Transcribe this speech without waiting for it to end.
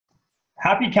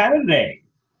Happy Canada Day.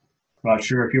 I'm not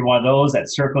sure if you're one of those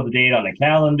that circle the date on the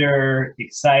calendar,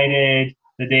 excited,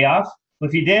 the day off. Well,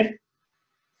 if you did,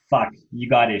 fuck, you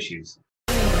got issues.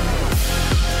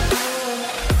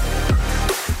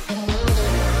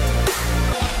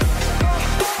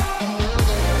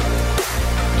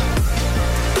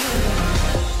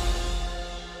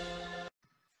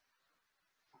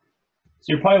 So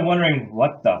you're probably wondering,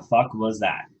 what the fuck was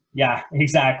that? Yeah,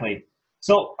 exactly.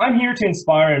 So I'm here to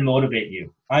inspire and motivate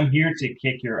you. I'm here to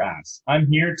kick your ass. I'm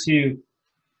here to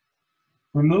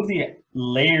remove the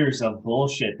layers of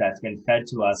bullshit that's been fed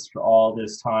to us for all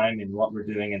this time and what we're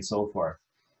doing and so forth.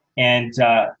 And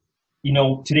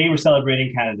today we're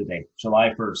celebrating Canada Day,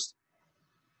 July 1st.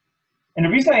 And the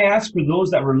reason I asked for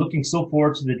those that were looking so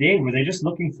forward to the day, were they just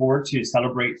looking forward to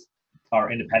celebrate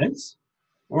our independence?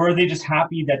 Or are they just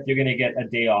happy that they're going to get a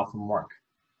day off from work?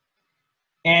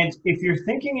 And if you're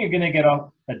thinking you're going to get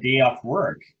a day off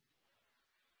work,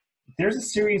 there's a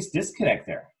serious disconnect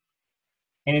there.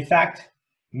 And in fact,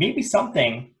 maybe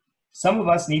something some of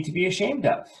us need to be ashamed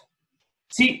of.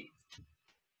 See,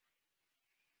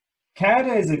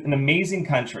 Canada is an amazing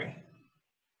country,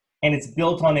 and it's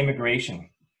built on immigration.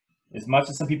 As much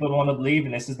as some people don't want to believe,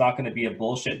 and this is not going to be a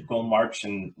bullshit, go march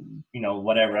and,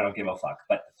 whatever, I don't give a fuck.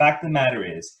 But the fact of the matter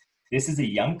is, this is a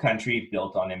young country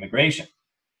built on immigration.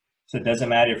 So it doesn't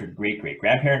matter if your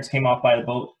great-great-grandparents came off by the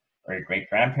boat, or your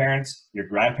great-grandparents, your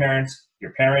grandparents,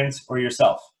 your parents, or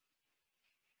yourself.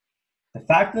 The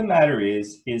fact of the matter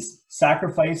is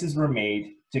sacrifices were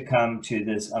made to come to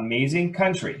this amazing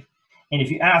country. And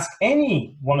if you ask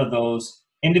any one of those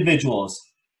individuals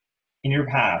in your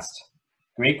past,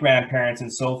 great-grandparents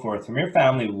and so forth, from your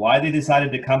family, why they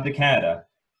decided to come to Canada,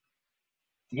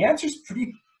 the answer is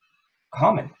pretty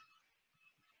common,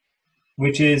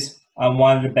 which is, I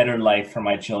wanted a better life for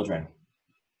my children.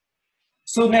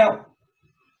 So now,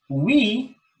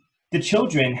 we, the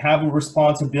children, have a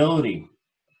responsibility.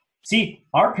 See,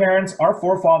 our parents, our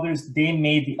forefathers, they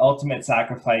made the ultimate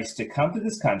sacrifice to come to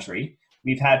this country.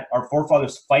 We've had our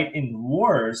forefathers fight in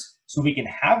wars so we can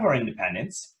have our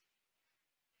independence,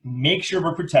 make sure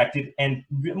we're protected, and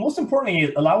most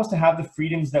importantly, allow us to have the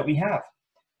freedoms that we have.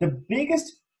 The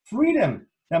biggest freedom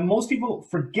that most people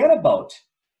forget about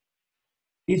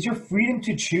is your freedom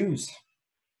to choose.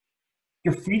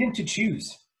 Your freedom to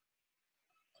choose.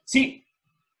 See,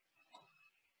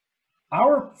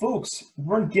 our folks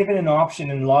weren't given an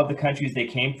option in a lot of the countries they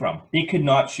came from. They could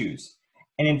not choose.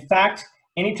 And in fact,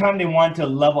 anytime they wanted to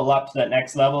level up to that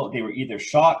next level, they were either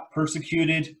shot,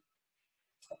 persecuted,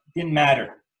 didn't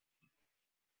matter.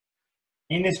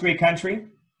 In this great country,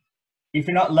 if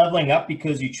you're not leveling up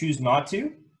because you choose not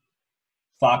to,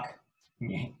 fuck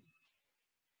me.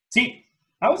 See,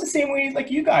 I was the same way like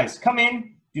you guys. Come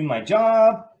in, do my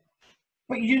job,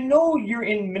 but you're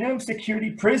in minimum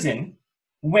security prison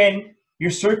when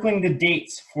you're circling the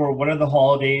dates for what are the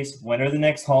holidays, when are the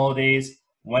next holidays,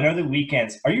 when are the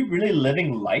weekends. Are you really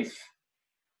living life?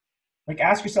 Like,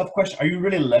 ask yourself a question, are you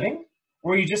really living?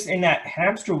 Or are you just in that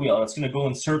hamster wheel that's going to go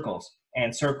in circles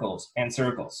and circles and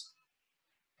circles?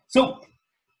 So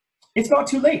it's not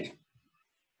too late.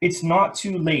 It's not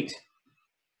too late.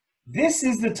 This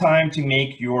is the time to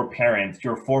make your parents,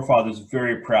 your forefathers,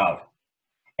 very proud.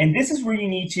 And this is where you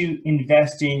need to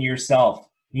invest in yourself.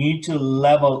 You need to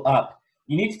level up.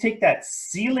 You need to take that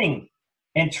ceiling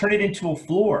and turn it into a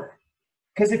floor.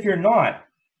 Because if you're not,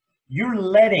 you're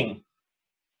letting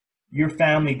your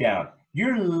family down.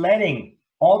 You're letting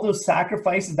all those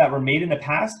sacrifices that were made in the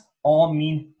past all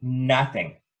mean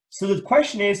nothing. So the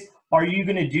question is, are you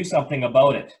going to do something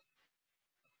about it?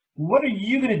 What are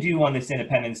you going to do on this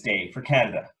Independence Day for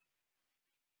Canada?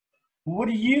 What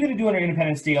are you going to do on your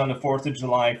Independence Day on the 4th of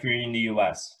July if you're in the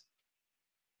US?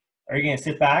 Are you going to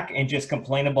sit back and just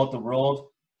complain about the world,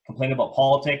 complain about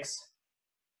politics?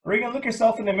 Or are you going to look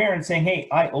yourself in the mirror and say, hey,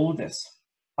 I owe this.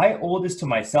 I owe this to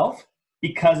myself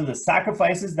because of the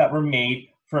sacrifices that were made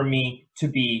for me to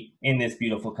be in this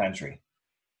beautiful country.